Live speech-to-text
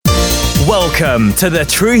Welcome to the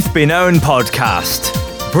Truth Be Known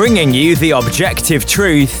podcast, bringing you the objective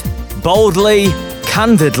truth, boldly,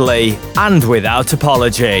 candidly, and without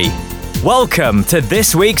apology. Welcome to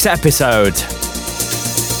this week's episode.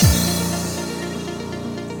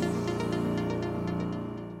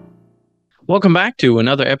 Welcome back to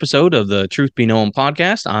another episode of the Truth Be Known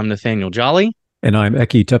podcast. I'm Nathaniel Jolly. And I'm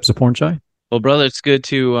Eki Tepsapornchai. Well, brother, it's good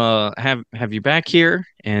to have you back here.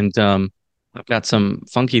 And I've got some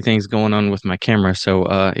funky things going on with my camera. So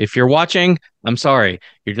if you're watching, I'm sorry.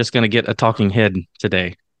 You're just going to get a talking head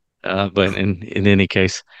today. But in any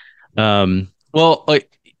case, today's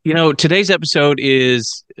episode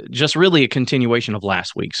is just really a continuation of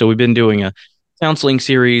last week. So we've been doing a counseling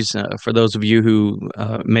series for those of you who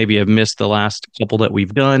maybe have missed the last couple that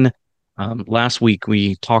we've done. Last week,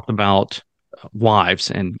 we talked about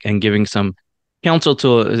wives and giving some counsel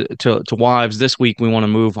to wives. This week, we want to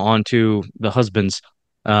move on to the husbands.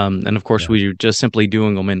 And of course, we're just simply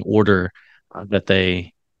doing them in order that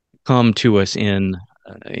they come to us in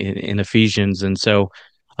Ephesians. And so,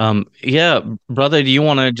 brother, do you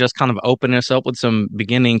want to just kind of open us up with some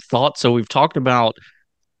beginning thoughts? So we've talked about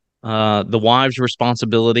the wife's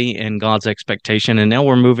responsibility and God's expectation, and now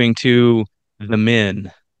we're moving to the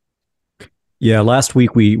men. Yeah, last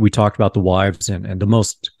week we talked about the wives, and the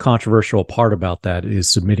most controversial part about that is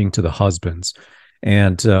submitting to the husbands.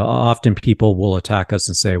 And often people will attack us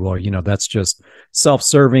and say, well, that's just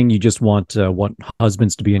self-serving. You just want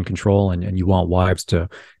husbands to be in control, and you want wives to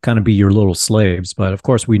kind of be your little slaves. But of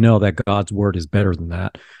course, we know that God's word is better than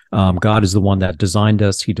that. God is the one that designed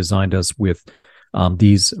us. He designed us with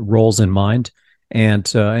these roles in mind, and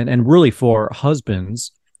really for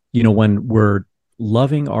husbands, when we're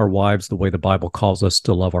loving our wives the way the Bible calls us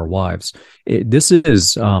to love our wives, this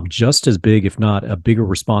is just as big, if not a bigger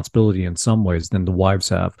responsibility in some ways than the wives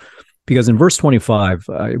have, because in verse 25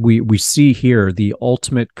 we see here the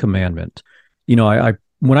ultimate commandment. I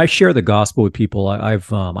when I share the gospel with people, I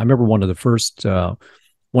remember one of the first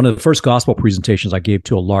gospel presentations I gave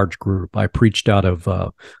to a large group. I preached out of,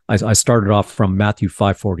 I started off from Matthew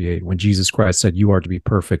 5:48, when Jesus Christ said, "You are to be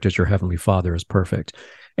perfect as your heavenly Father is perfect."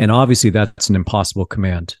 And obviously that's an impossible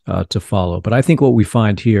command to follow. But I think what we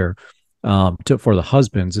find here for the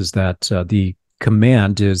husbands is that the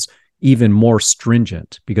command is even more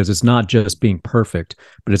stringent, because it's not just being perfect,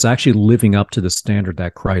 but it's actually living up to the standard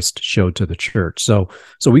that Christ showed to the church. So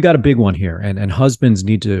we got a big one here, and husbands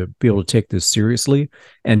need to be able to take this seriously.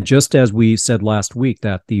 And just as we said last week,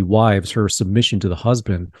 that the wives, her submission to the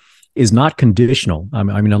husband is not conditional. I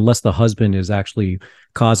mean, unless the husband is actually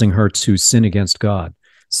causing her to sin against God.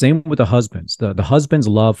 Same with the husbands. The husband's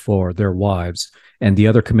love for their wives and the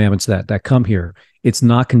other commandments that come here, it's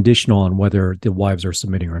not conditional on whether the wives are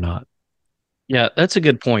submitting or not. Yeah, that's a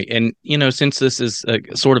good point. And, since this is a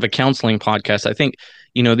sort of a counseling podcast, I think,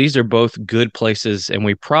 these are both good places, and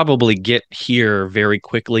we probably get here very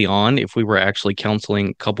quickly on if we were actually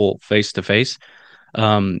counseling a couple face to face.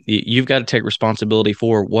 You've got to take responsibility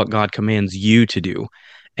for what God commands you to do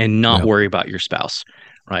and not worry about your spouse.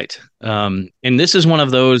 Right. And this is one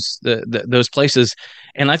of those places.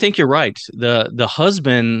 And I think you're right. The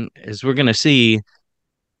husband, as we're going to see,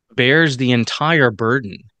 bears the entire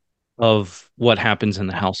burden of what happens in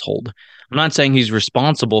the household. I'm not saying he's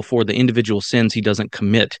responsible for the individual sins he doesn't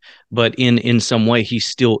commit, but in some way he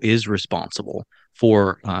still is responsible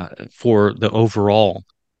for the overall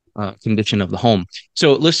condition of the home.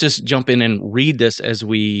 So let's just jump in and read this as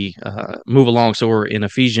we move along. So we're in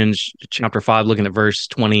Ephesians chapter 5, looking at verse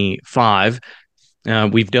 25.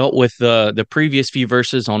 We've dealt with the previous few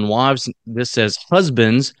verses on wives. This says,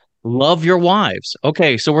 "Husbands, love your wives."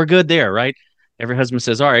 Okay, so we're good there, right? Every husband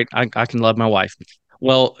says, all right, I can love my wife.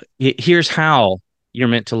 Well, here's how you're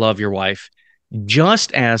meant to love your wife.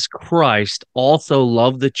 Just as Christ also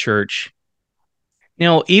loved the church.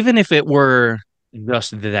 Even if it were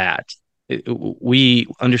just that, we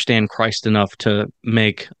understand Christ enough to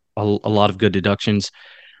make a lot of good deductions.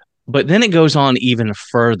 But then it goes on even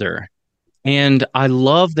further. And I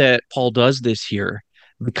love that Paul does this here,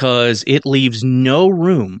 because it leaves no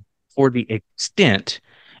room for the extent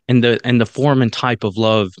and the form and type of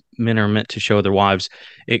love men are meant to show their wives.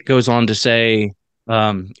 It goes on to say,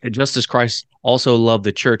 just as Christ also loved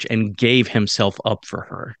the church and gave himself up for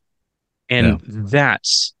her. And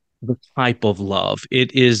that's the type of love.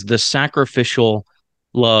 It is the sacrificial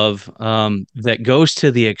love that goes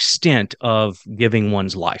to the extent of giving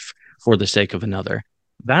one's life for the sake of another.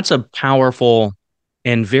 That's a powerful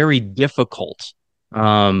and very difficult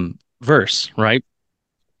verse, right?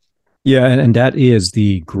 Yeah, and that is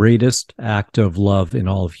the greatest act of love in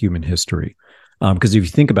all of human history. Because if you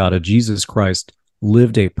think about it, Jesus Christ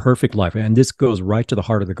lived a perfect life. And this goes right to the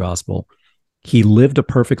heart of the gospel. He lived a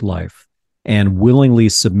perfect life and willingly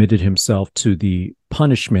submitted himself to the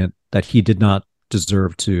punishment that he did not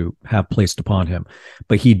deserve to have placed upon him.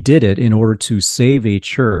 But he did it in order to save a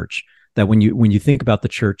church that when you think about the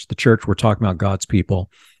church, we're talking about God's people.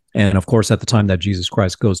 And of course, at the time that Jesus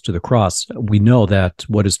Christ goes to the cross, we know that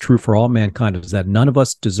what is true for all mankind is that none of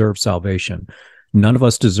us deserve salvation. None of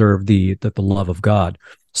us deserve the love of God.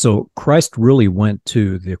 So Christ really went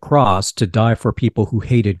to the cross to die for people who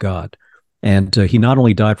hated God. And he not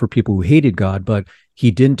only died for people who hated God, but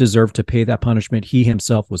he didn't deserve to pay that punishment. He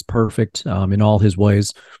himself was perfect in all his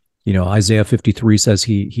ways. You know, Isaiah 53 says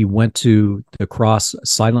he went to the cross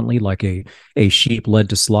silently like a sheep led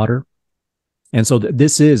to slaughter. And so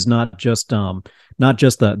this is not just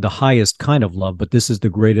the highest kind of love, but this is the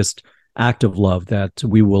greatest act of love that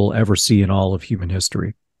we will ever see in all of human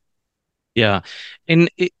history. Yeah. And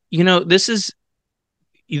this is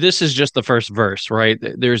just the first verse, right?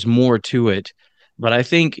 There's more to it, but I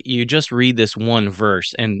think you just read this one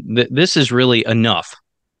verse and this is really enough,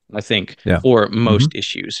 I think, for most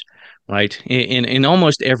issues, right? In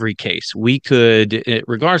almost every case, we could,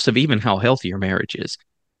 regardless of even how healthy your marriage is,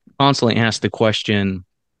 constantly ask the question,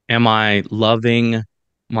 am I loving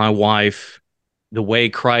my wife the way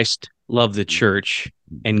Christ loved the church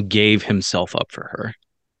and gave himself up for her?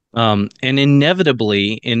 And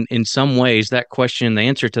inevitably, in some ways, the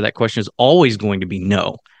answer to that question is always going to be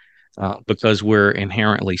no, because we're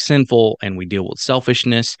inherently sinful and we deal with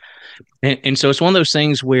selfishness. And so it's one of those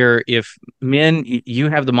things where if men, you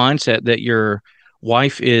have the mindset that your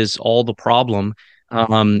wife is all the problem,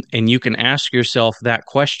 and you can ask yourself that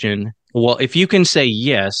question. Well, if you can say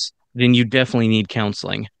yes, then you definitely need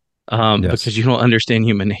counseling, because you don't understand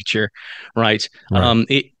human nature, right?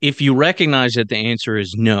 If you recognize that the answer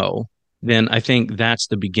is no, then I think that's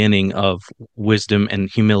the beginning of wisdom and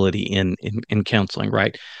humility in counseling,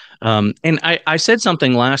 right? And I said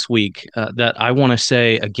something last week that I want to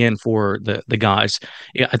say again for the guys.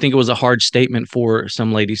 Yeah, I think it was a hard statement for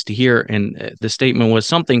some ladies to hear, and the statement was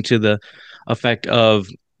something to the effect of,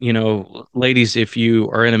 ladies, if you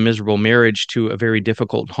are in a miserable marriage to a very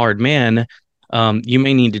difficult, hard man, you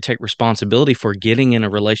may need to take responsibility for getting in a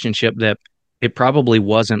relationship that it probably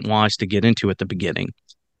wasn't wise to get into at the beginning.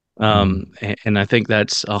 And I think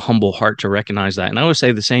that's a humble heart to recognize that. And I would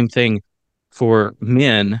say the same thing for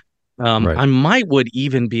men. I would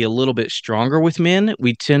even be a little bit stronger with men.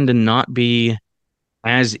 We tend to not be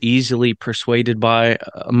as easily persuaded by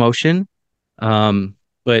emotion.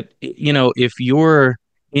 But if you're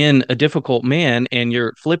in a difficult man and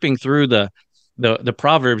you're flipping through the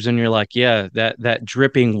Proverbs and you're like, yeah, that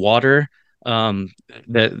dripping water,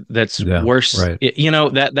 that's worse. Right.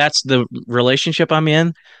 That's the relationship I'm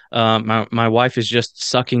in. My wife is just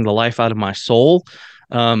sucking the life out of my soul.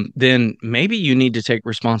 Then maybe you need to take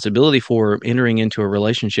responsibility for entering into a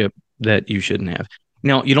relationship that you shouldn't have.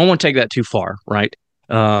 Now, you don't want to take that too far, right?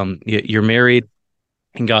 You're married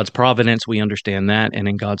in God's providence. We understand that, and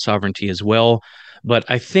in God's sovereignty as well. But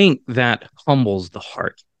I think that humbles the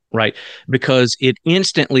heart, right? Because it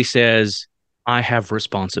instantly says, I have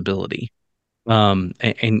responsibility.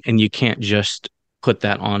 And you can't just put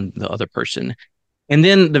that on the other person. And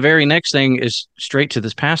then the very next thing is straight to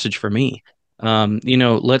this passage for me.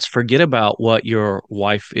 Let's forget about what your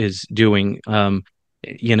wife is doing.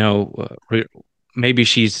 Maybe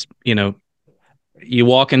she's, you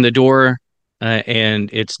walk in the door and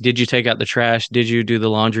it's, did you take out the trash? Did you do the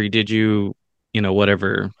laundry? Did you,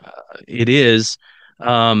 whatever it is.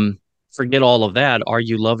 Forget all of that. Are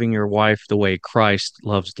you loving your wife the way Christ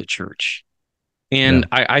loves the church? And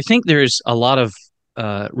I think there's a lot of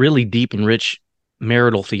really deep and rich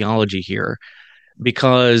marital theology here,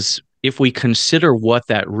 because if we consider what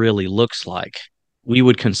that really looks like, we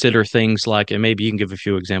would consider things like, and maybe you can give a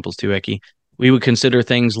few examples too, Eki. We would consider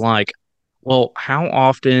things like, well, how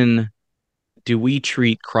often do we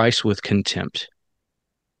treat Christ with contempt,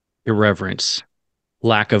 irreverence,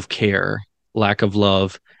 lack of care, lack of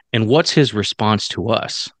love? And what's his response to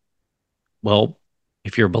us? Well,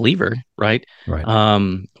 if you're a believer, right?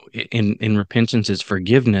 In repentance is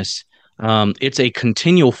forgiveness. It's a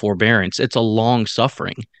continual forbearance. It's a long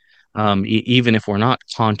suffering, even if we're not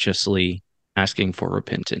consciously asking for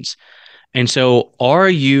repentance. And so, are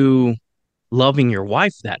you loving your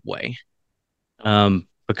wife that way?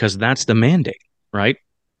 Because that's the mandate, right?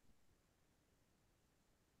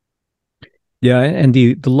 Yeah, and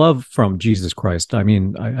the love from Jesus Christ. I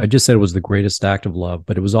mean, I just said it was the greatest act of love,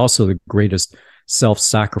 but it was also the greatest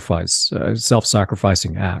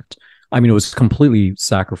self-sacrificing act. I mean, it was completely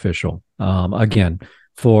sacrificial. Again,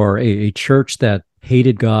 for a church that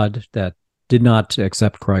hated God, that did not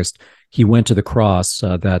accept Christ, he went to the cross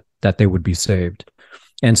that they would be saved.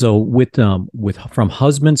 And so with from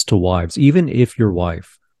husbands to wives, even if your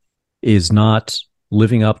wife is not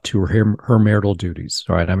living up to her marital duties,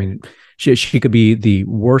 right? I mean, she could be the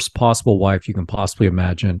worst possible wife you can possibly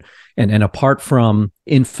imagine. And apart from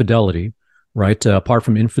infidelity, right? Apart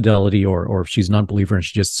from infidelity, or if she's an unbeliever and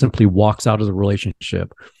she just simply walks out of the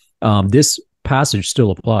relationship, this passage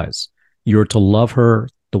still applies. You're to love her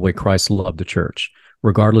the way Christ loved the church,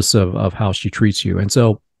 regardless of how she treats you. And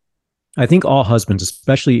so I think all husbands,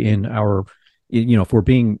 especially in our, if we're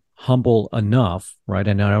being humble enough, right?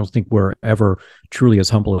 And I don't think we're ever truly as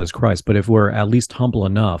humble as Christ, but if we're at least humble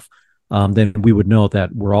enough, then we would know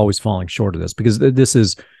that we're always falling short of this, because this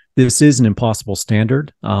is an impossible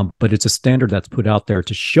standard, but it's a standard that's put out there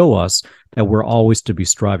to show us that we're always to be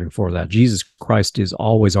striving for that. Jesus Christ is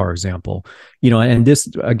always our example, and this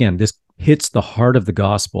hits the heart of the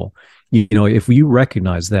gospel. If you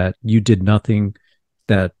recognize that you did nothing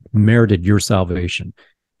that merited your salvation,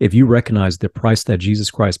 if you recognize the price that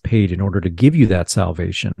Jesus Christ paid in order to give you that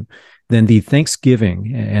salvation, then the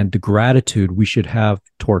thanksgiving and the gratitude we should have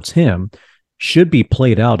towards him should be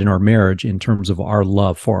played out in our marriage in terms of our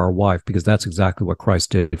love for our wife, because that's exactly what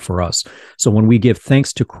Christ did for us. So when we give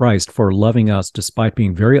thanks to Christ for loving us despite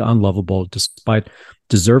being very unlovable, despite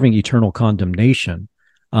deserving eternal condemnation,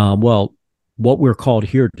 what we're called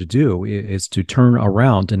here to do is to turn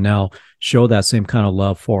around and now show that same kind of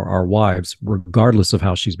love for our wives, regardless of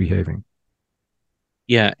how she's behaving.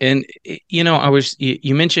 Yeah. And,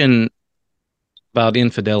 you mentioned about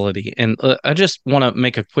infidelity, and I just want to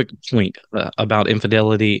make a quick point about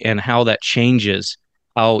infidelity and how that changes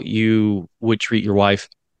how you would treat your wife.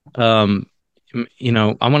 I want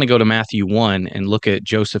to go to Matthew 1 and look at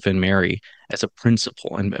Joseph and Mary as a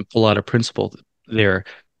principle and pull out a principle there.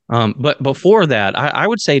 But before that, I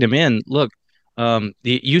would say to men, look,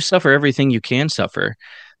 you suffer everything you can suffer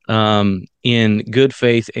in good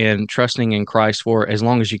faith and trusting in Christ for as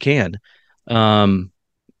long as you can,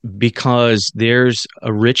 because there's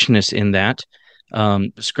a richness in that.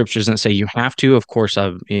 Scripture doesn't say you have to. Of course,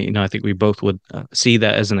 I think we both would see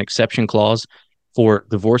that as an exception clause for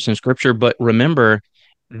divorce in Scripture. But remember,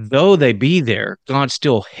 though they be there, God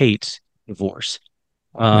still hates divorce.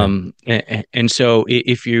 And so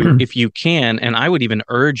if you can, and I would even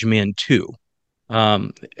urge men to,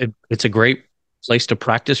 it's a great place to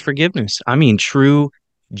practice forgiveness. I mean, true,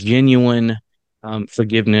 genuine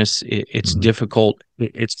forgiveness. It's difficult.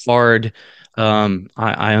 It's hard.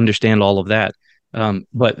 I understand all of that.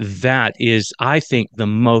 But that is, I think, the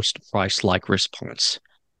most Christ-like response.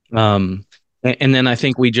 And then I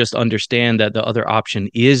think we just understand that the other option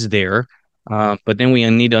is there. But then we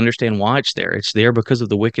need to understand why it's there. It's there because of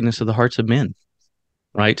the wickedness of the hearts of men,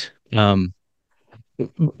 right? But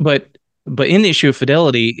in the issue of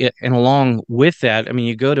fidelity, and along with that, I mean,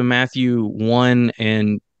 you go to Matthew 1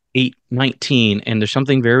 and 8:19, and there's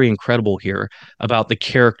something very incredible here about the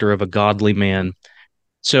character of a godly man.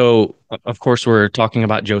 So, of course, we're talking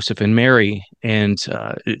about Joseph and Mary, and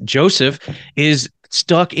Joseph is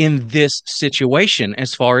stuck in this situation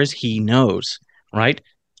as far as he knows, right?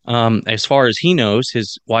 As far as he knows,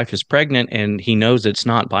 his wife is pregnant, and he knows it's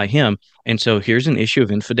not by him. And so here's an issue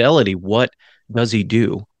of infidelity. What does he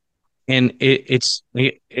do? And there's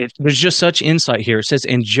just such insight here. It says,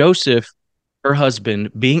 and Joseph, her husband,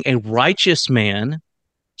 being a righteous man,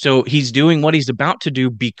 so he's doing what he's about to do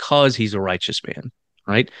because he's a righteous man,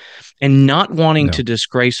 right? And not wanting to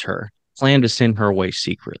disgrace her, planned to send her away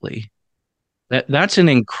secretly. That's an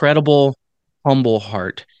incredible, humble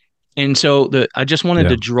heart. And so I just wanted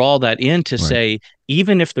to draw that in to say,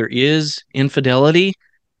 even if there is infidelity,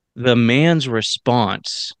 the man's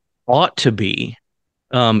response ought to be,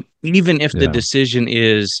 even if the decision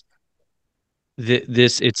is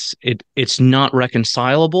it's not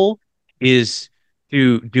reconcilable, is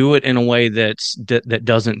to do it in a way that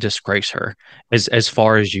doesn't disgrace her as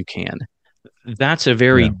far as you can. That's a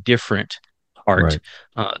very different heart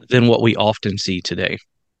than what we often see today.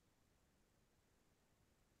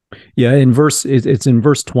 Yeah, it's in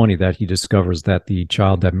verse 20 that he discovers that the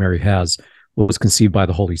child that Mary has was conceived by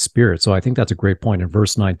the Holy Spirit. So I think that's a great point. In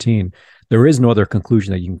verse 19, there is no other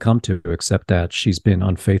conclusion that you can come to except that she's been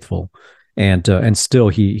unfaithful, and still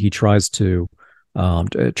he tries to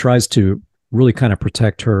really kind of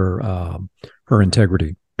protect her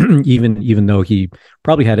integrity, even though he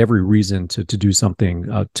probably had every reason to do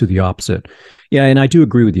something to the opposite. Yeah, and I do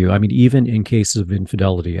agree with you. I mean, even in cases of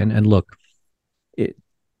infidelity, and look,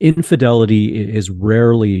 infidelity is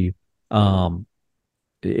rarely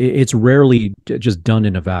it's rarely just done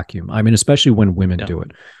in a vacuum. I mean, especially when women do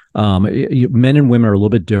it. Men and women are a little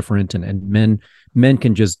bit different, and men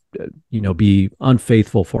can just be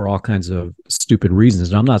unfaithful for all kinds of stupid reasons.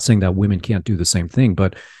 And I'm not saying that women can't do the same thing,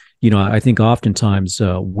 but I think oftentimes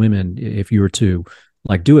women, if you were to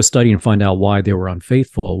like do a study and find out why they were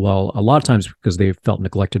unfaithful, well, a lot of times because they felt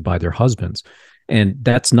neglected by their husbands, and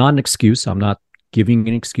that's not an excuse. I'm not giving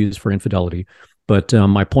an excuse for infidelity, but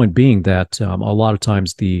my point being that a lot of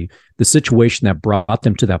times the situation that brought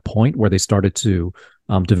them to that point where they started to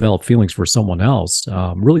develop feelings for someone else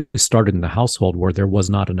really started in the household where there was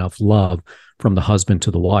not enough love from the husband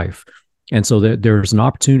to the wife. And so there's an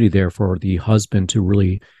opportunity there for the husband to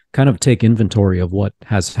really kind of take inventory of what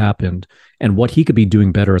has happened and what he could be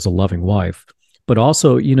doing better as a loving wife. But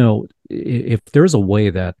also, if there's a way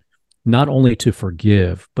that not only to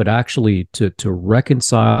forgive, but actually to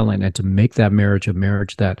reconcile and to make that marriage a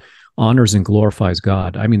marriage that honors and glorifies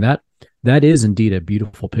God. I mean, that is indeed a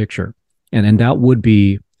beautiful picture. And that would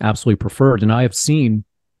be absolutely preferred. And I have seen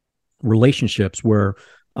relationships where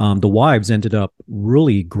the wives ended up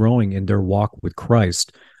really growing in their walk with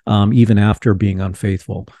Christ, even after being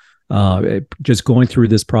unfaithful. Just going through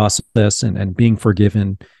this process and being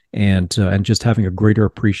forgiven and just having a greater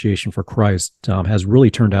appreciation for Christ has really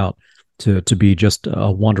turned out to be just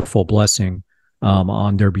a wonderful blessing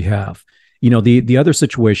on their behalf. The other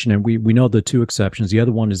situation, and we know the two exceptions. The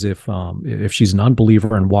other one is if she's an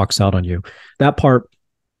unbeliever and walks out on you. That part,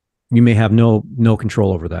 you may have no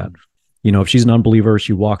control over that. If she's an unbeliever,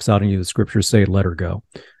 she walks out on you, the scriptures say, let her go.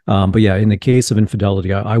 But yeah, in the case of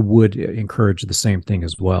infidelity, I would encourage the same thing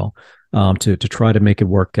as well, to try to make it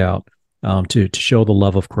work out, to show the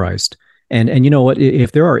love of Christ. And you know what,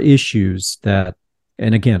 if there are issues that,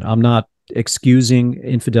 and again, I'm not excusing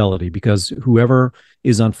infidelity because whoever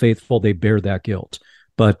is unfaithful, they bear that guilt.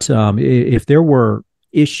 But if there were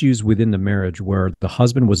issues within the marriage where the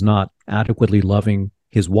husband was not adequately loving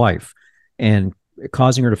his wife and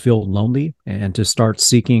causing her to feel lonely and to start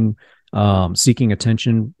seeking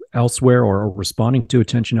attention elsewhere or responding to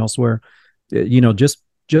attention elsewhere,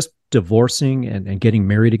 just divorcing and getting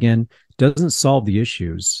married again doesn't solve the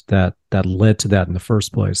issues that led to that in the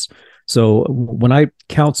first place. So when I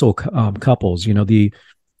counsel couples,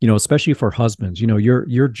 especially for husbands,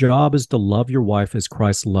 your job is to love your wife as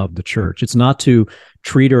Christ loved the church. It's not to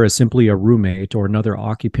treat her as simply a roommate or another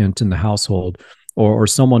occupant in the household or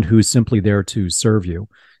someone who's simply there to serve you.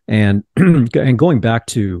 And and going back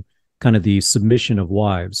to kind of the submission of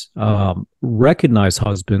wives, recognize,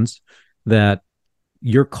 husbands, that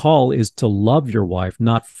your call is to love your wife,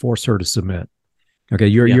 not force her to submit. Okay,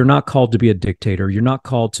 you're not called to be a dictator. You're not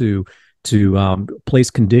called to place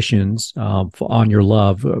conditions on your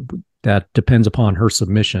love that depends upon her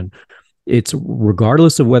submission. It's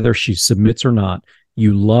regardless of whether she submits or not,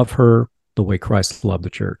 you love her the way Christ loved the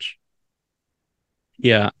church.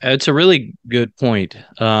 Yeah, it's a really good point.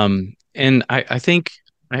 And I think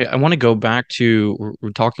I want to go back to,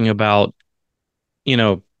 we're talking about,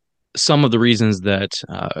 some of the reasons that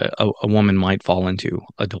a woman might fall into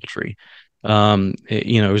adultery.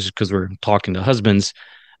 Just because we're talking to husbands.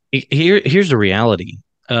 Here's the reality.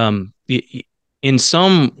 In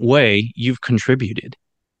some way, you've contributed,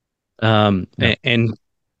 and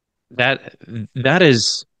that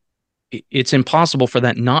is, it's impossible for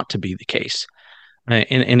that not to be the case.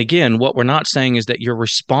 And again, what we're not saying is that you're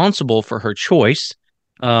responsible for her choice,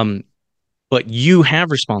 but you have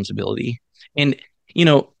responsibility. And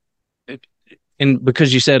and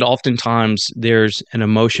because you said oftentimes there's an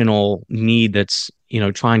emotional need that's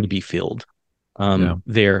trying to be filled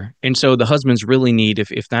there, and so the husbands really need,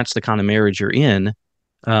 if that's the kind of marriage you're in,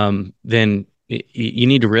 then you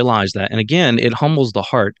need to realize that. And again, it humbles the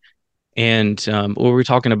heart. And when we're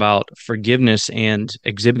talking about forgiveness and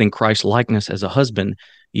exhibiting Christ likeness as a husband,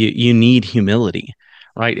 you need humility,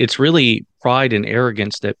 right? It's really pride and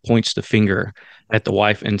arrogance that points the finger at the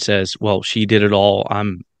wife and says, well, she did it all.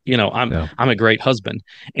 I'm a great husband.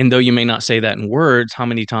 And though you may not say that in words, how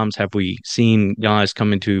many times have we seen guys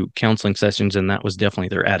come into counseling sessions and that was definitely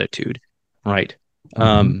their attitude, right?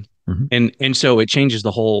 And so it changes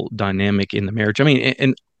the whole dynamic in the marriage. I mean,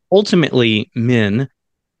 and ultimately, men,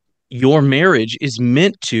 your marriage is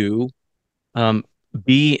meant to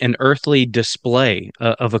be an earthly display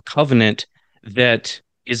of a covenant that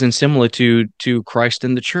is in similitude to Christ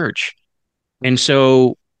and the church. And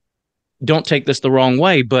so don't take this the wrong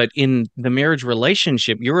way, but in the marriage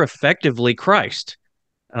relationship, you're effectively Christ,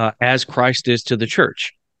 as Christ is to the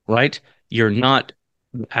church, right? You're not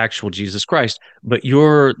actual Jesus Christ, but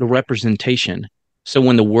you're the representation. So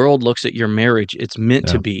when the world looks at your marriage, it's meant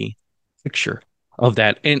to be a picture of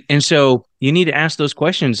that. And so you need to ask those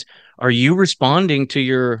questions. Are you responding to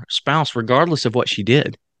your spouse regardless of what she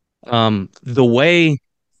did? The way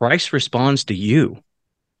Christ responds to you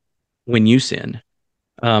when you sin.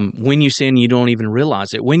 When you sin, you don't even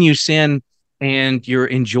realize it. When you sin and you're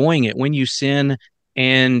enjoying it. When you sin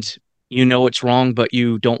and you know it's wrong, but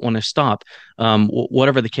you don't want to stop.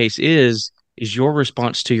 Whatever the case is your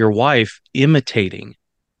response to your wife imitating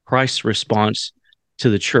Christ's response to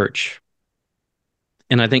the church.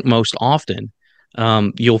 And I think most often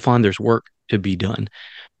you'll find there's work to be done.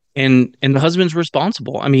 And the husband's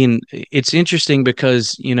responsible. I mean, it's interesting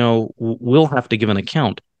because, we'll have to give an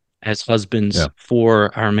account as husbands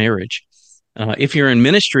for our marriage. If you're in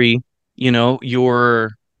ministry,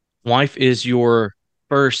 your wife is your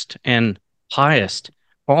first and highest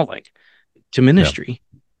calling to ministry.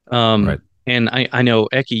 Right. And I know,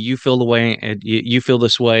 Eki, you feel the way, and you feel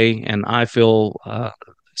this way, and I feel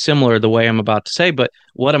similar the way I'm about to say. But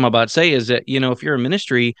what I'm about to say is that, if you're in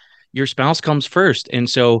ministry, your spouse comes first. And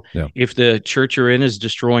so if the church you're in is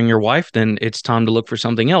destroying your wife, then it's time to look for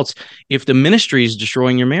something else. If the ministry is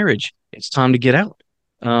destroying your marriage, it's time to get out.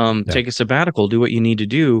 Take a sabbatical, do what you need to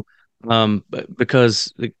do,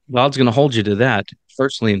 because God's going to hold you to that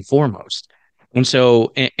firstly and foremost. And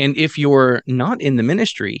so, and if you're not in the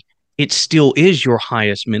ministry, it still is your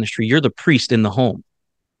highest ministry. You're the priest in the home,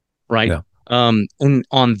 right? Yeah. And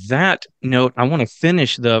on that note, I want to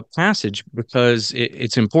finish the passage because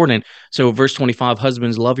it's important. So verse 25,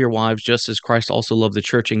 husbands, love your wives just as Christ also loved the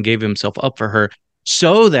church and gave himself up for her,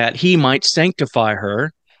 so that he might sanctify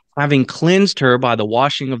her, having cleansed her by the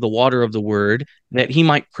washing of the water of the word, that he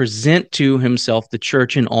might present to himself the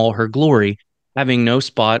church in all her glory, having no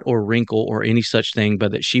spot or wrinkle or any such thing,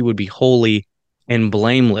 but that she would be holy and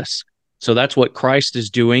blameless. So that's what Christ is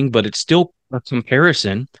doing, but it's still a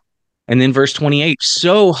comparison. And then verse 28,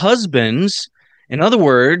 so husbands, in other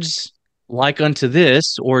words, like unto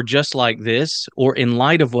this, or just like this, or in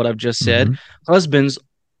light of what I've just said, husbands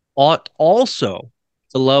ought also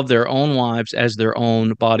to love their own wives as their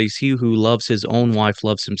own bodies. He who loves his own wife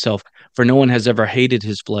loves himself. For no one has ever hated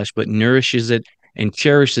his flesh, but nourishes it and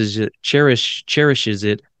cherishes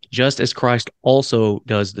it, just as Christ also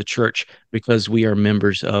does the church, because we are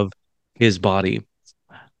members of his body.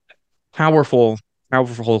 Powerful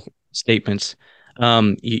statements.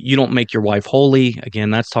 You don't make your wife holy.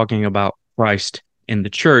 Again, that's talking about Christ and the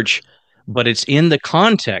church, but it's in the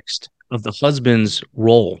context of the husband's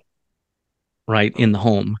role, right, in the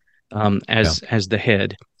home, as the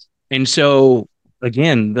head. And so,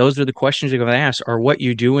 again, those are the questions you're going to ask. Are what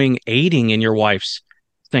you're doing aiding in your wife's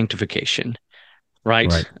sanctification,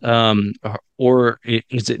 right? Or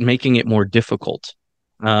is it making it more difficult?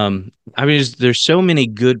 There's so many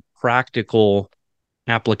good practical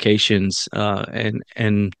applications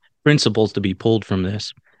and principles to be pulled from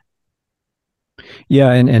this.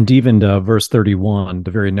 Yeah, and even verse 31,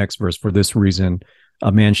 the very next verse, for this reason,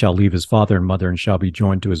 a man shall leave his father and mother and shall be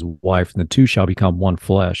joined to his wife, and the two shall become one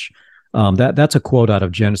flesh. That's a quote out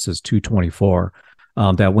of Genesis 2:24,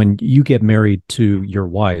 that when you get married to your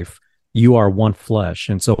wife, you are one flesh.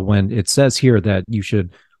 And so when it says here that you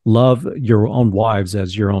should love your own wives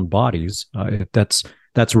as your own bodies,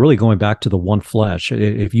 that's really going back to the one flesh.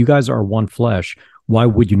 If you guys are one flesh, why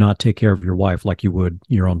would you not take care of your wife like you would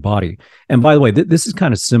your own body? And by the way, this is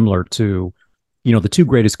kind of similar to, the two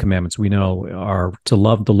greatest commandments we know are to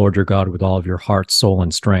love the Lord your God with all of your heart, soul,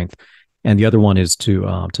 and strength. And the other one is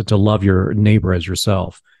to love your neighbor as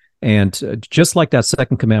yourself. And just like that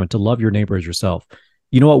second commandment, to love your neighbor as yourself,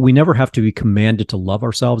 you know what? We never have to be commanded to love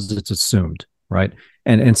ourselves. It's assumed, right?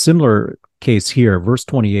 And similar case here, verse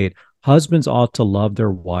 28, husbands ought to love their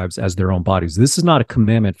wives as their own bodies. This is not a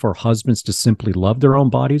commandment for husbands to simply love their own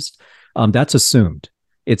bodies. That's assumed.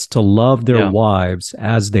 It's to love their wives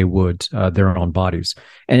as they would their own bodies.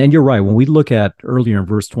 And you're right. When we look at earlier in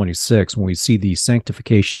verse 26, when we see the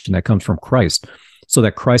sanctification that comes from Christ, so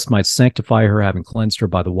that Christ might sanctify her, having cleansed her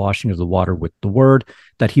by the washing of the water with the word,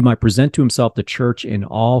 that he might present to himself the church in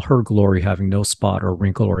all her glory, having no spot or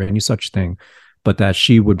wrinkle or any such thing, but that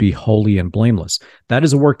she would be holy and blameless. That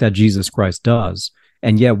is a work that Jesus Christ does.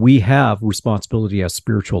 And yet we have responsibility as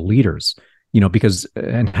spiritual leaders, because,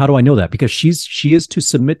 and how do I know that? Because she is to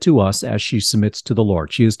submit to us as she submits to the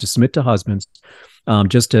Lord. She is to submit to husbands,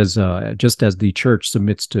 just as the church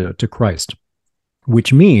submits to Christ,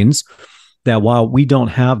 which means that while we don't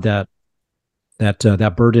have that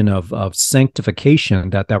burden of sanctification,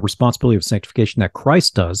 that responsibility of sanctification that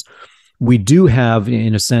Christ does, we do have,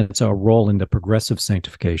 in a sense, a role in the progressive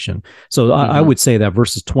sanctification. So I would say that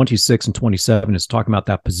verses 26 and 27 is talking about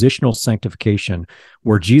that positional sanctification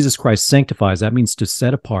where Jesus Christ sanctifies. That means to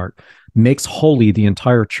set apart, makes holy the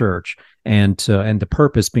entire church. and the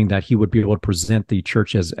purpose being that he would be able to present the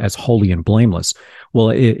church as holy and blameless. Well,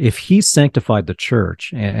 if he sanctified the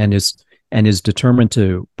church and is determined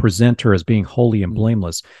to present her as being holy and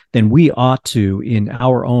blameless, then we ought to, in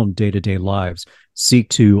our own day-to-day lives, seek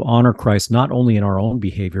to honor Christ not only in our own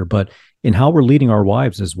behavior, but in how we're leading our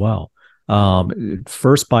wives as well.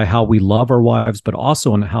 First by how we love our wives, but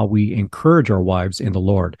also in how we encourage our wives in the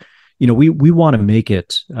Lord. We want to make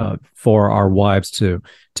it for our wives to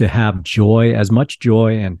have joy, as much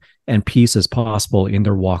joy and peace as possible in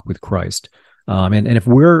their walk with Christ. And if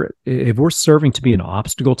we're serving to be an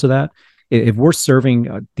obstacle to that, if we're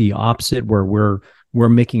serving the opposite, where we're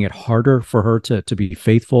making it harder for her to be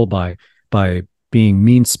faithful by being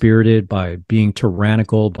mean-spirited, by being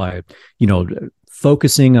tyrannical, by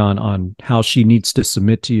focusing on how she needs to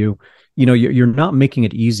submit to you, you're not making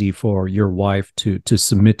it easy for your wife to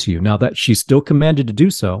submit to you. Now that she's still commanded to do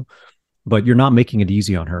so, but you're not making it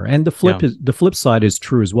easy on her. And the flip side is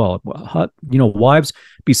true as well. Wives,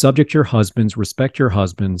 be subject to your husbands, respect your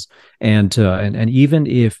husbands, and even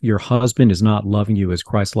if your husband is not loving you as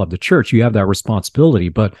Christ loved the church, you have that responsibility.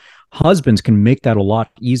 But husbands can make that a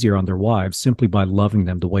lot easier on their wives simply by loving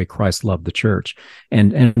them the way Christ loved the church.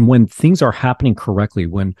 And when things are happening correctly,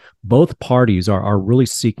 when both parties are really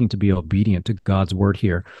seeking to be obedient to God's word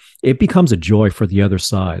here, it becomes a joy for the other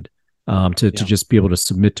side. To just be able to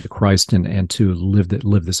submit to Christ and to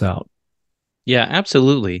live this out. Yeah,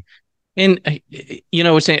 absolutely. And I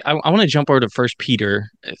want to jump over to 1 Peter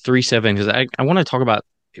 3:7 because I want to talk about.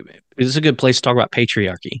 This is a good place to talk about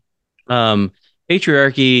patriarchy.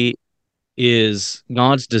 Patriarchy is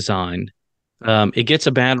God's design. It gets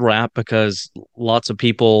a bad rap because lots of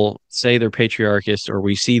people say they're patriarchists, or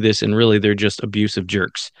we see this, and really they're just abusive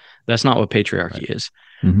jerks. That's not what patriarchy is.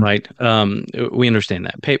 Mm-hmm. Right. We understand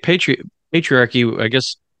that. Patriarchy, I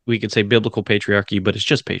guess we could say biblical patriarchy, but it's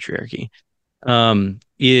just patriarchy,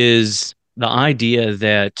 is the idea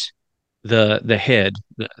that the head,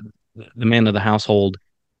 the man of the household,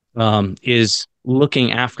 is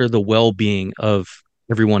looking after the well-being of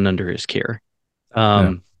everyone under his care.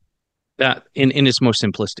 That in its most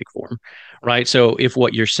simplistic form, right? So if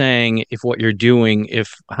what you're saying, if what you're doing,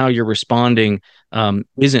 if how you're responding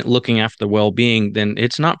isn't looking after the well-being, then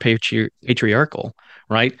it's not patriarchal,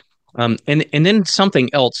 right? And then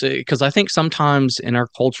something else, because I think sometimes in our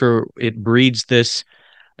culture it breeds this.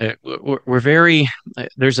 We're very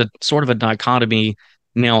there's a sort of a dichotomy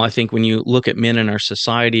now. I think when you look at men in our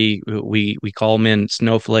society, we call men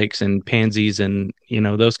snowflakes and pansies and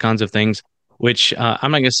those kinds of things, which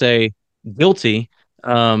I'm not going to say guilty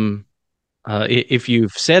if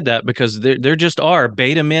you've said that, because there just are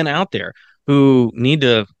beta men out there who need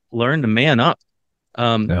to learn to man up.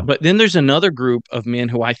 But then there's another group of men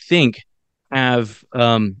who I think have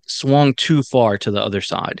swung too far to the other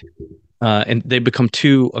side, and they become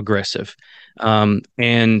too aggressive.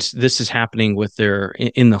 And this is happening with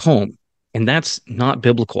in the home, and that's not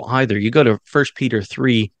biblical either. You go to 1 Peter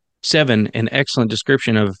 3:7, an excellent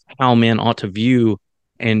description of how men ought to view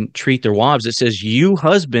and treat their wives. It says, "You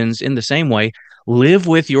husbands, in the same way, live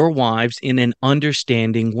with your wives in an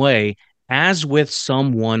understanding way, as with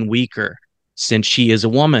someone weaker, since she is a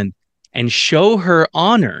woman, and show her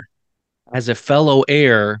honor as a fellow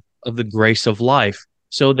heir of the grace of life,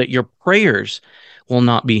 so that your prayers will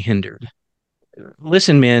not be hindered."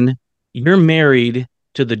 Listen, men, you're married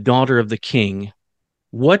to the daughter of the king.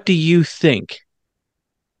 What do you think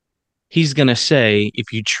he's going to say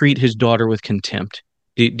if you treat his daughter with contempt?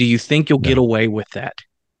 Do you think you'll get away with that?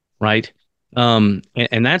 Right. And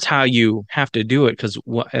that's how you have to do it, because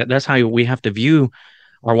that's how we have to view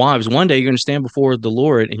our wives. One day you're going to stand before the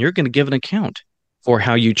Lord and you're going to give an account for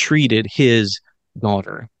how you treated his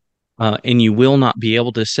daughter. And you will not be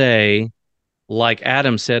able to say, like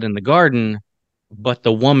Adam said in the garden, "But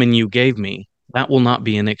the woman you gave me." That will not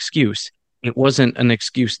be an excuse. It wasn't an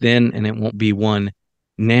excuse then, and it won't be one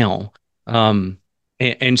now.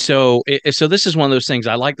 And so this is one of those things.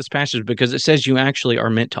 I like this passage because it says you actually are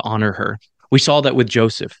meant to honor her. We saw that with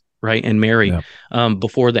Joseph, right? And Mary,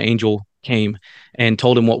 before the angel came and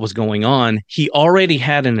told him what was going on. He already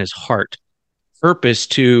had in his heart purpose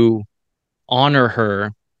to honor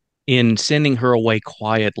her in sending her away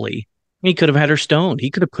quietly. He could have had her stoned. He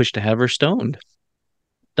could have pushed to have her stoned.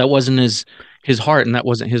 That wasn't his heart, and that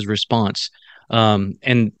wasn't his response.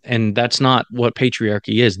 And that's not what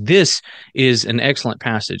patriarchy is. This is an excellent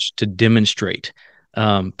passage to demonstrate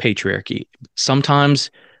patriarchy.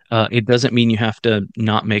 Sometimes it doesn't mean you have to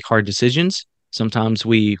not make hard decisions. Sometimes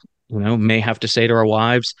we, may have to say to our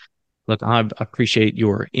wives, "Look, I appreciate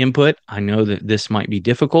your input. I know that this might be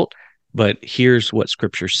difficult, but here's what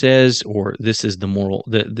Scripture says, or this is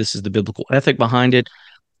this is the biblical ethic behind it.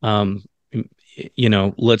 Um,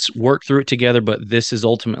 let's work through it together, but this is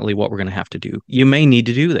ultimately what we're going to have to do. You may need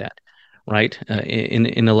to do that, right?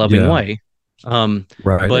 In a loving way. Right.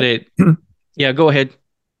 But yeah, go ahead.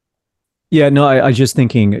 Yeah, no, I was just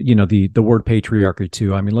thinking, the word patriarchy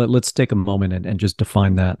too. I mean, let's take a moment and just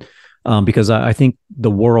define that. Because I think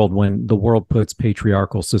when the world puts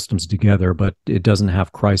patriarchal systems together, but it doesn't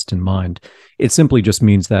have Christ in mind, it simply just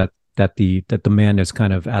means that the man is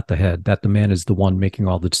kind of at the head, that the man is the one making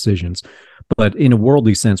all the decisions. But in a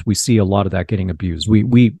worldly sense, we see a lot of that getting abused.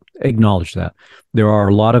 We acknowledge that there are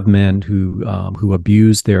a lot of men who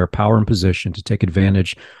abuse their power and position to take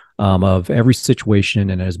advantage of every situation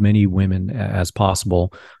and as many women as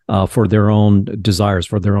possible for their own desires,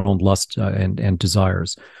 for their own lust and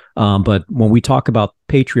desires. But when we talk about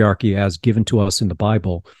patriarchy as given to us in the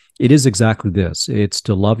Bible, it is exactly this. It's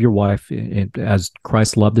to love your wife as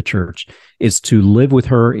Christ loved the church. It's to live with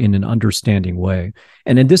her in an understanding way.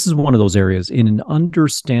 And then this is one of those areas, in an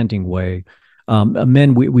understanding way.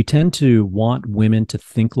 Men, we tend to want women to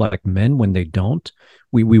think like men when they don't.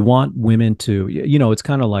 We want women to, it's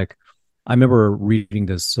kind of like, I remember reading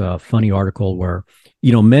this funny article where,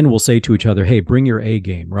 men will say to each other, "Hey, bring your A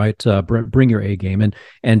game," right? Bring your A game.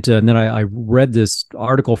 And then I read this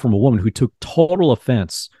article from a woman who took total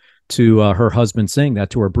offense to her husband saying that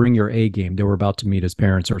to her, "Bring your A game." They were about to meet his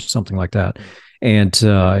parents or something like that. And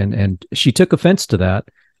she took offense to that.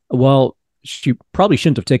 Well, she probably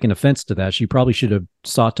shouldn't have taken offense to that. She probably should have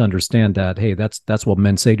sought to understand that, hey, that's what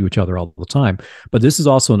men say to each other all the time. But this is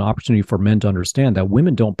also an opportunity for men to understand that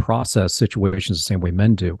women don't process situations the same way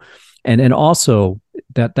men do. And also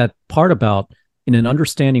that part about in an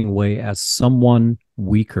understanding way as someone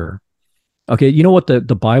weaker. Okay, you know what the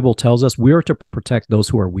Bible tells us? We are to protect those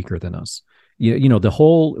who are weaker than us.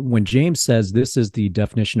 When James says this is the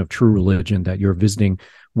definition of true religion, that you're visiting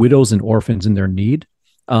widows and orphans in their need,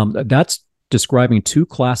 that's describing two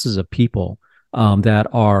classes of people that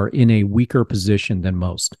are in a weaker position than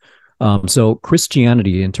most. So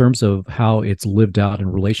Christianity, in terms of how it's lived out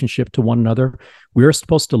in relationship to one another, we're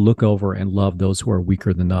supposed to look over and love those who are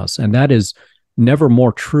weaker than us. And that is never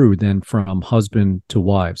more true than from husband to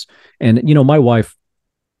wives. And, my wife,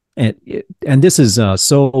 and this is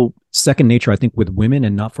so second nature, I think, with women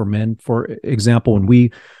and not for men. For example, when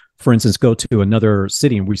we, for instance, go to another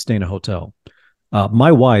city and we stay in a hotel,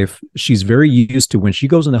 my wife, she's very used to when she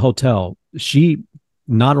goes in the hotel, she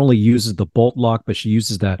not only uses the bolt lock, but she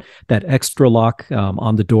uses that extra lock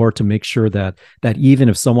on the door to make sure that even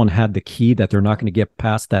if someone had the key, that they're not going to get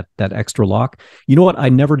past that extra lock. You know what? I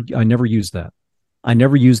never use that. I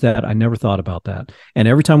never use that. I never thought about that. And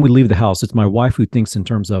every time we leave the house, it's my wife who thinks in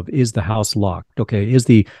terms of, is the house locked? Okay. Is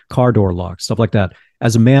the car door locked? Stuff like that.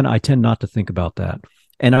 As a man, I tend not to think about that.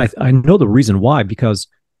 And I know the reason why, because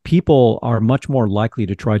people are much more likely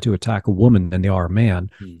to try to attack a woman than they are a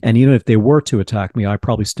man. And even if they were to attack me, I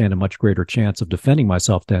probably stand a much greater chance of defending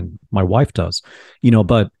myself than my wife does.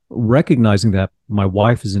 But recognizing that my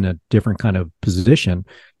wife is in a different kind of position,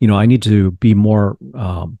 I need to be more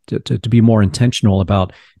to be more intentional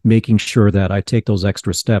about making sure that I take those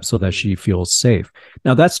extra steps so that she feels safe.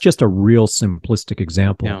 Now, that's just a real simplistic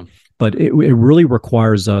example. Yeah. But it really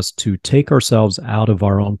requires us to take ourselves out of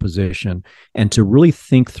our own position and to really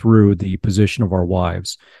think through the position of our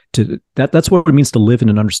wives. That's what it means to live in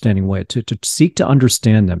an understanding way, to seek to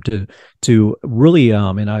understand them, to really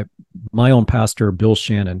my own pastor, Bill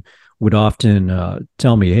Shannon, would often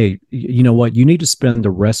tell me, hey, you know what, you need to spend the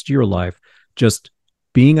rest of your life just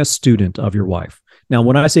being a student of your wife. Now,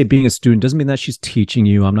 when I say being a student, doesn't mean that she's teaching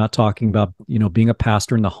you. I'm not talking about, being a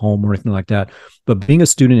pastor in the home or anything like that, but being a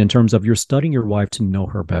student in terms of you're studying your wife to know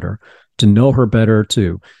her better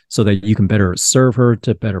too, so that you can better serve her,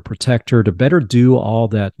 to better protect her, to better do all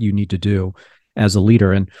that you need to do as a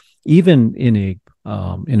leader. And even in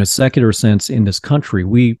a secular sense in this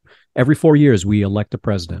country, every 4 years we elect a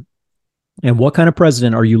president. And what kind of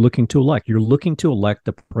president are you looking to elect? You're looking to elect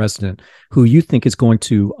the president who you think is going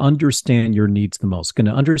to understand your needs the most, going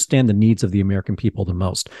to understand the needs of the American people the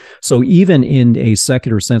most. So even in a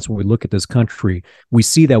secular sense, when we look at this country, we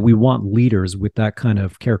see that we want leaders with that kind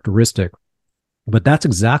of characteristic. But that's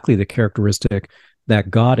exactly the characteristic that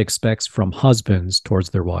God expects from husbands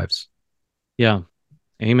towards their wives. Yeah.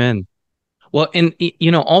 Amen. Well, and,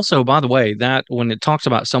 also, by the way, that when it talks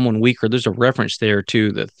about someone weaker, there's a reference there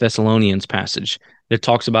to the Thessalonians passage that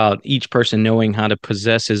talks about each person knowing how to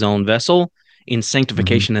possess his own vessel in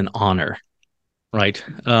sanctification and honor, right?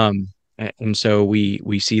 And so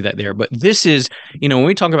we see that there. But this is, when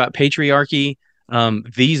we talk about patriarchy,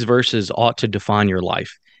 these verses ought to define your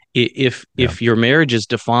life. If your marriage is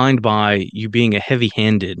defined by you being a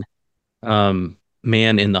heavy-handed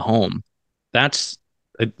man in the home,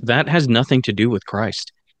 that has nothing to do with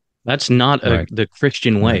Christ. That's not Right. the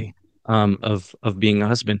Christian Right. way of being a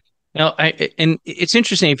husband. Now, and it's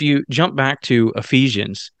interesting if you jump back to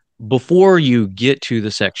Ephesians before you get to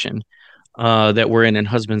the section that we're in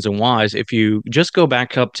husbands and wives. If you just go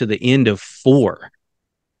back up to the end of 4,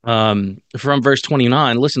 from verse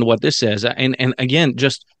 29, listen to what this says. And again,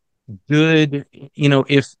 just good,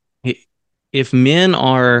 if men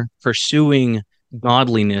are pursuing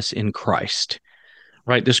godliness in Christ,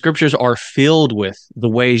 right? The scriptures are filled with the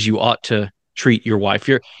ways you ought to treat your wife.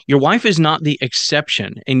 Your wife is not the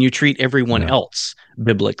exception, and you treat everyone No. else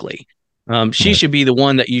biblically. She Right. should be the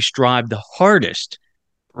one that you strive the hardest,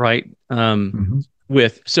 right? Mhm.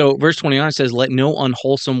 With. So verse 29 says, "Let no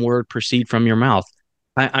unwholesome word proceed from your mouth."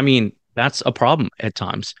 I mean, that's a problem at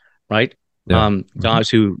times, right? Yeah. Mhm. Guys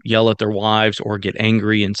who yell at their wives or get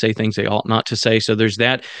angry and say things they ought not to say. So there's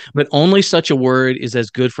that. But only such a word is as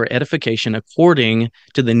good for edification according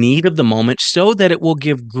to the need of the moment, so that it will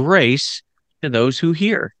give grace to those who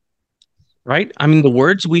hear. Right? I mean, the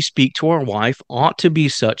words we speak to our wife ought to be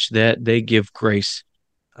such that they give grace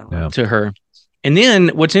Yeah. to her. And then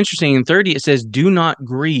what's interesting in 30, it says, "Do not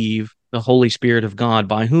grieve the Holy Spirit of God,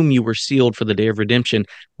 by whom you were sealed for the day of redemption.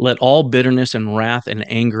 Let all bitterness and wrath and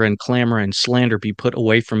anger and clamor and slander be put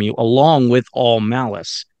away from you, along with all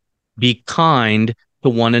malice. Be kind to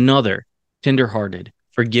one another, tenderhearted,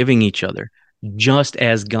 forgiving each other, just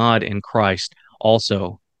as God in Christ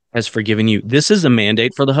also has forgiven you." This is a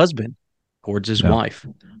mandate for the husband towards his Yeah. wife.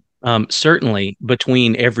 Certainly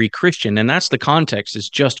between every Christian, and that's the context, is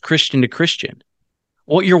just Christian to Christian.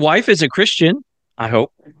 Well, your wife is a Christian, I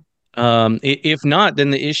hope. If not,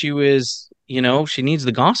 then the issue is, she needs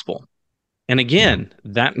the gospel. And Yeah. again,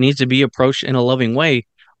 that needs to be approached in a loving way.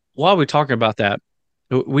 While we're talking about that,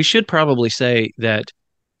 we should probably say that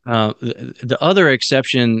the other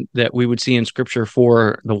exception that we would see in scripture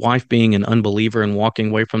for the wife being an unbeliever and walking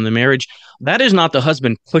away from the marriage, that is not the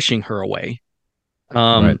husband pushing her away.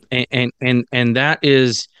 Right. And that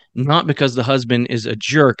is not because the husband is a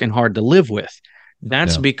jerk and hard to live with.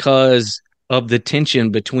 That's Yeah. because of the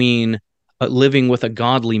tension between living with a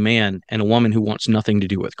godly man and a woman who wants nothing to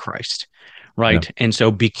do with Christ, Yeah. right? And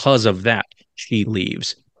so because of that, she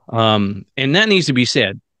leaves. And that needs to be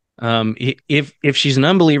said. If she's an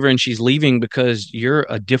unbeliever and she's leaving because you're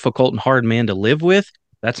a difficult and hard man to live with,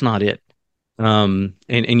 that's not it. And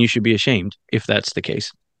you should be ashamed if that's the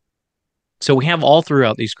case. So we have all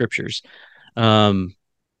throughout these scriptures, um,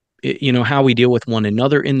 how we deal with one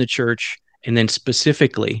another in the church, and then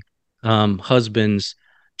specifically husbands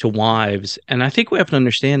to wives. And I think we have to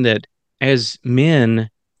understand that as men,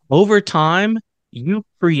 over time, you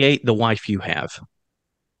create the wife you have.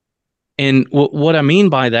 And what I mean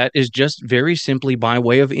by that is just very simply by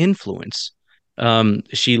way of influence.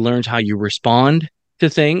 She learns how you respond to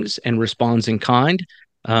things and responds in kind.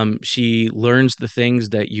 She learns the things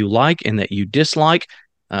that you like and that you dislike.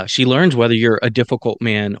 She learns whether you're a difficult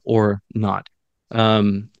man or not,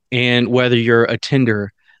 and whether you're a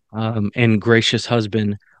tender and gracious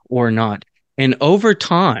husband or not. And over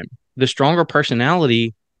time, the stronger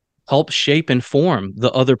personality helps shape and form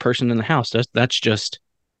the other person in the house. That's just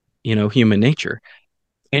human nature.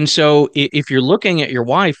 And so if you're looking at your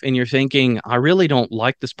wife and you're thinking, I really don't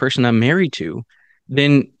like this person I'm married to,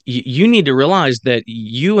 then you need to realize that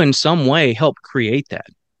you in some way helped create that.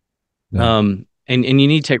 Yeah. And you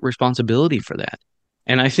need to take responsibility for that.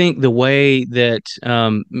 And I think the way that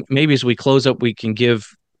maybe as we close up, we can give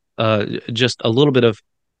just a little bit of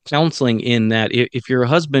counseling in that if you're a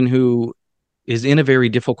husband who is in a very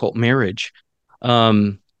difficult marriage,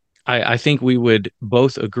 um, I think we would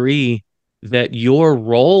both agree that your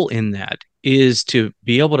role in that is to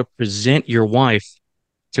be able to present your wife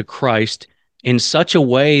to Christ in such a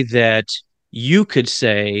way that you could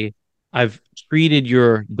say, I've treated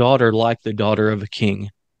your daughter like the daughter of a king.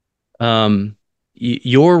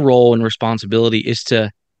 Your role and responsibility is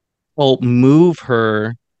to help move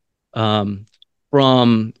her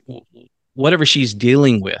from whatever she's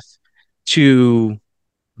dealing with to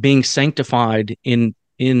being sanctified in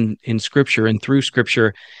scripture and through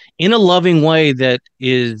scripture in a loving way that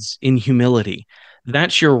is in humility.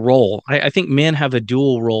 That's your role. I think men have a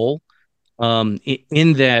dual role,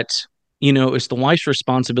 in that, it's the wife's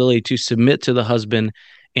responsibility to submit to the husband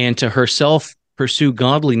and to herself pursue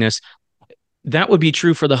godliness. That would be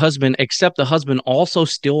true for the husband, except the husband also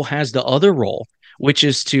still has the other role, which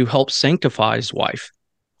is to help sanctify his wife,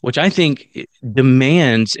 which I think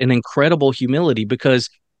demands an incredible humility, because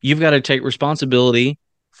you've got to take responsibility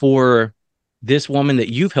for this woman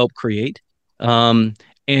that you've helped create.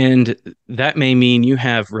 And that may mean you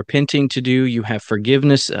have repenting to do, you have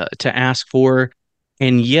forgiveness to ask for.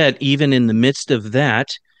 And yet, even in the midst of that,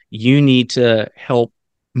 you need to help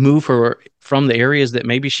move her from the areas that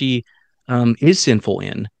maybe she is sinful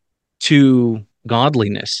in to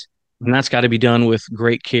godliness. And that's got to be done with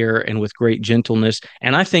great care and with great gentleness.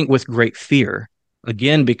 And I think with great fear,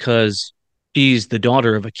 again, because she's the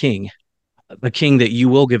daughter of a king that you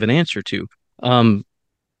will give an answer to.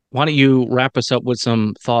 Why don't you wrap us up with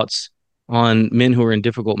some thoughts on men who are in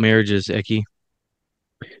difficult marriages, Eki?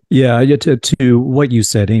 Yeah, to what you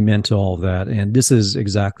said, amen to all of that. And this is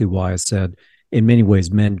exactly why I said, in many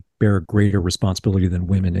ways, men bear greater responsibility than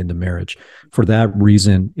women in the marriage. For that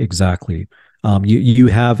reason, exactly. You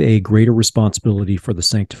have a greater responsibility for the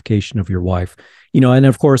sanctification of your wife. And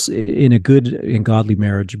of course, in a good and godly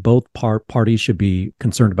marriage, both parties should be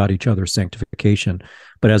concerned about each other's sanctification.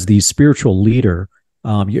 But as the spiritual leader,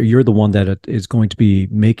 you're the one that is going to be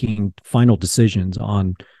making final decisions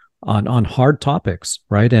on hard topics,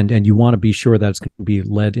 right? And you want to be sure that it's going to be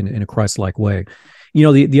led in a Christ-like way.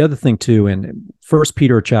 The other thing too, in 1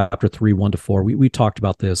 Peter chapter 3, 1-4, we talked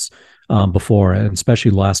about this before, and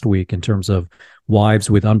especially last week, in terms of wives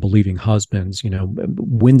with unbelieving husbands,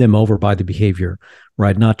 win them over by the behavior,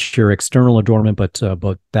 right? Not your external adornment, but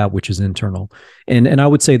that which is internal. And I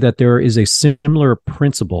would say that there is a similar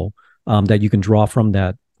principle that you can draw from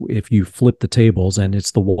that if you flip the tables, and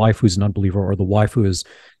it's the wife who's an unbeliever or the wife who is,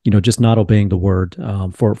 just not obeying the word.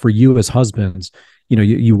 For you as husbands,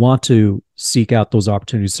 you want to seek out those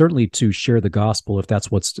opportunities, certainly to share the gospel if that's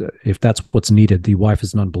what's needed. The wife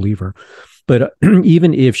is an unbeliever, but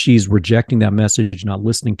even if she's rejecting that message, not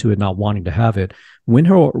listening to it, not wanting to have it, win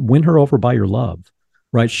her over by your love,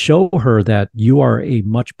 right? Show her that you are a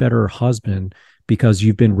much better husband because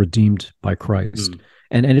you've been redeemed by Christ.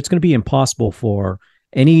 And it's going to be impossible for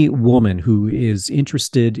any woman who is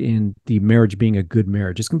interested in the marriage being a good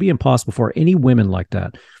marriage. It's going to be impossible for any women like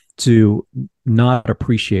that to not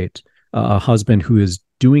appreciate a husband who is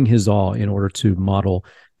doing his all in order to model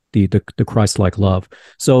the Christ-like love.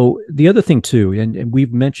 So the other thing too, and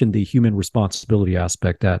we've mentioned the human responsibility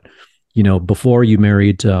aspect, that before you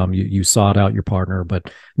married, you sought out your partner,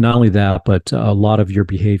 but not only that, but a lot of your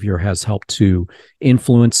behavior has helped to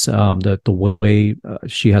influence the way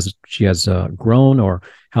she has grown, or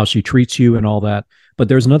how she treats you and all that. But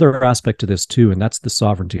there's another aspect to this too, and that's the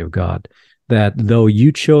sovereignty of God. That though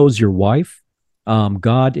you chose your wife,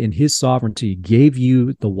 God in his sovereignty gave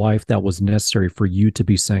you the wife that was necessary for you to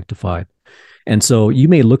be sanctified. And so you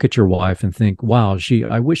may look at your wife and think, wow,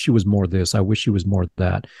 I wish she was more this, I wish she was more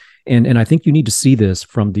that. And I think you need to see this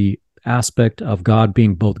from the aspect of God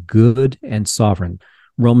being both good and sovereign.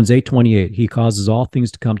 Romans 8:28, he causes all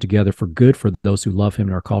things to come together for good for those who love him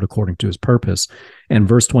and are called according to his purpose. And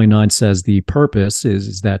verse 29 says the purpose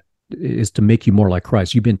is to make you more like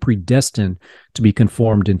Christ. You've been predestined to be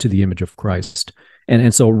conformed into the image of Christ.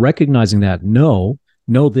 And so recognizing that, know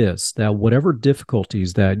this, that whatever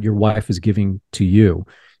difficulties that your wife is giving to you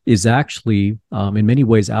is actually in many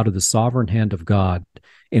ways out of the sovereign hand of God,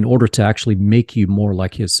 in order to actually make you more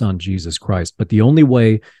like his son, Jesus Christ. But the only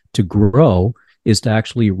way to grow is to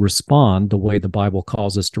actually respond the way the Bible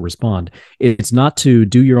calls us to respond. It's not to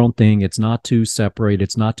do your own thing. It's not to separate.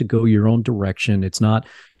 It's not to go your own direction. It's not,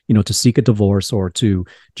 to seek a divorce or to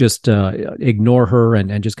just ignore her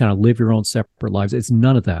and just kind of live your own separate lives. It's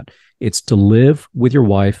none of that. It's to live with your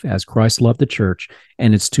wife as Christ loved the church,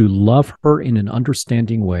 and it's to love her in an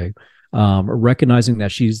understanding way, recognizing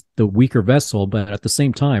that she's the weaker vessel, but at the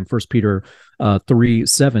same time, 1 Peter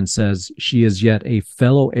 3:7 says she is yet a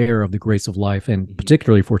fellow heir of the grace of life. And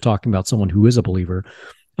particularly if we're talking about someone who is a believer,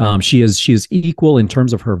 she is equal in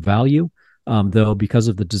terms of her value, though because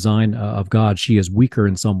of the design of God, she is weaker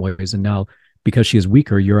in some ways. And now, because she is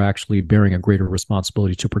weaker, you're actually bearing a greater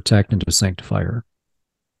responsibility to protect and to sanctify her.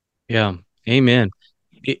 Yeah, amen.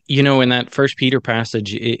 In that First Peter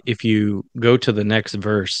passage, if you go to the next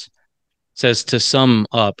verse, says, to sum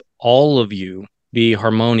up, all of you be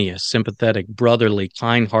harmonious, sympathetic, brotherly,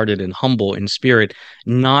 kind-hearted, and humble in spirit,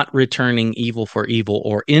 not returning evil for evil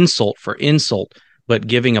or insult for insult, but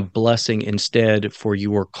giving a blessing instead, for you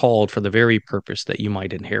were called for the very purpose that you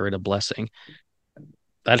might inherit a blessing.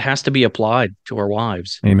 That has to be applied to our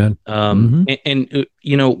wives. Amen. And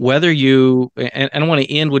whether you, and I want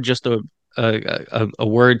to end with just a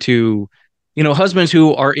word to husbands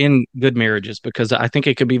who are in good marriages, because I think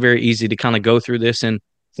it could be very easy to kind of go through this and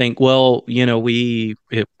think, well, no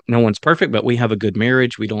one's perfect, but we have a good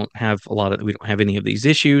marriage. We don't have any of these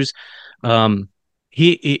issues.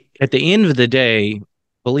 He at the end of the day,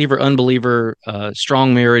 believer, unbeliever,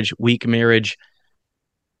 strong marriage, weak marriage,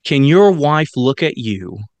 can your wife look at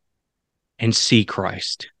you and see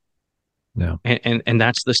Christ? No. And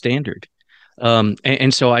that's the standard.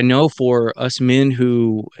 And so I know for us men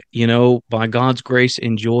who, by God's grace,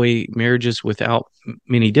 enjoy marriages without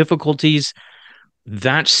many difficulties,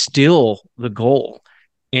 that's still the goal.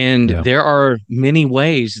 And there are many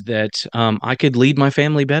ways that I could lead my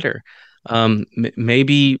family better.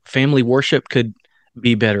 Maybe family worship could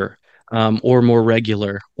be better, or more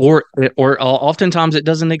regular, or oftentimes it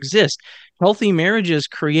doesn't exist. Healthy marriages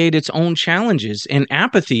create its own challenges, and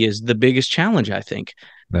apathy is the biggest challenge, I think.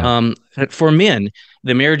 For men,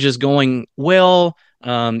 the marriage is going well.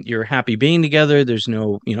 You're happy being together. There's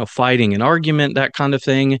no, fighting and argument, that kind of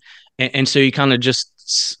thing. And so you kind of just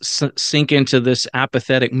sink into this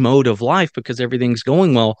apathetic mode of life because everything's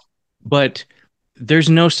going well. But there's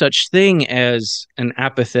no such thing as an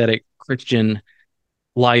apathetic Christian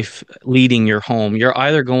life leading your home. You're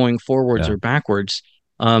either going forwards or backwards.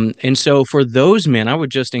 And so for those men, I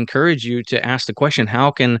would just encourage you to ask the question,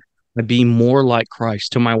 how can I be more like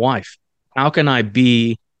Christ to my wife? How can I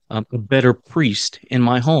be a better priest in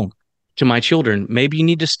my home to my children? Maybe you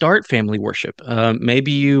need to start family worship.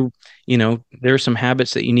 Maybe there are some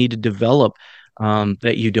habits that you need to develop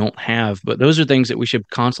that you don't have. But those are things that we should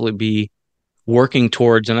constantly be working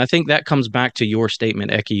towards. And I think that comes back to your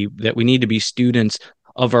statement, Eki, that we need to be students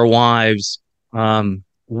of our wives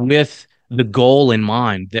with the goal in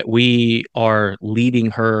mind that we are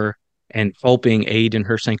leading her and helping aid in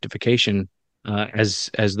her sanctification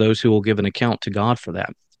as those who will give an account to God for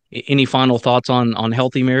that. Any final thoughts on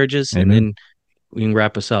healthy marriages? Amen. And then we can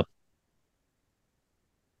wrap us up.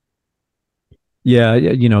 Yeah,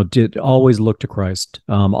 always look to Christ.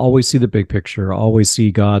 Always see the big picture. Always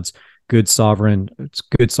see God's good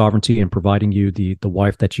sovereignty in providing you the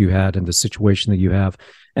wife that you had and the situation that you have,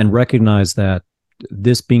 and recognize that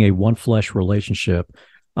this being a one flesh relationship,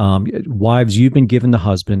 wives, you've been given the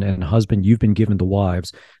husband, and husband, you've been given the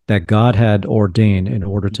wives that God had ordained in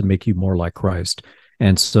order to make you more like Christ.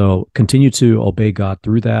 And so continue to obey God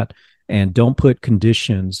through that, and don't put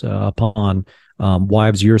conditions upon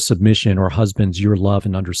wives, your submission, or husbands, your love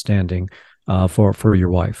and understanding for your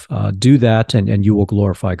wife. Do that, and you will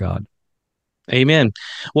glorify God. Amen.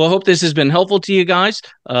 Well, I hope this has been helpful to you guys.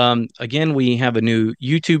 Again, we have a new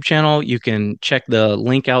YouTube channel. You can check the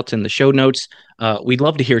link out in the show notes. We'd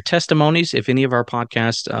love to hear testimonies. If any of our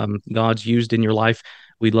podcasts God's used in your life,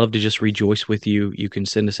 we'd love to just rejoice with you. You can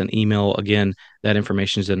send us an email. Again, that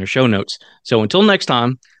information is in our show notes. So until next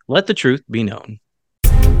time, let the truth be known.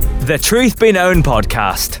 The Truth Be Known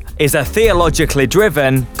podcast is a theologically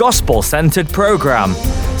driven, gospel-centered program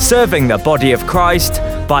serving the body of Christ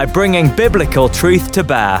by bringing biblical truth to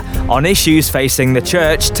bear on issues facing the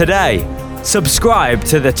church today. Subscribe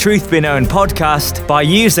to the Truth Be Known podcast by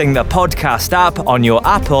using the podcast app on your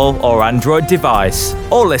Apple or Android device,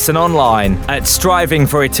 or listen online at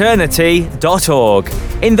strivingforeternity.org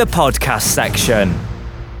in the podcast section.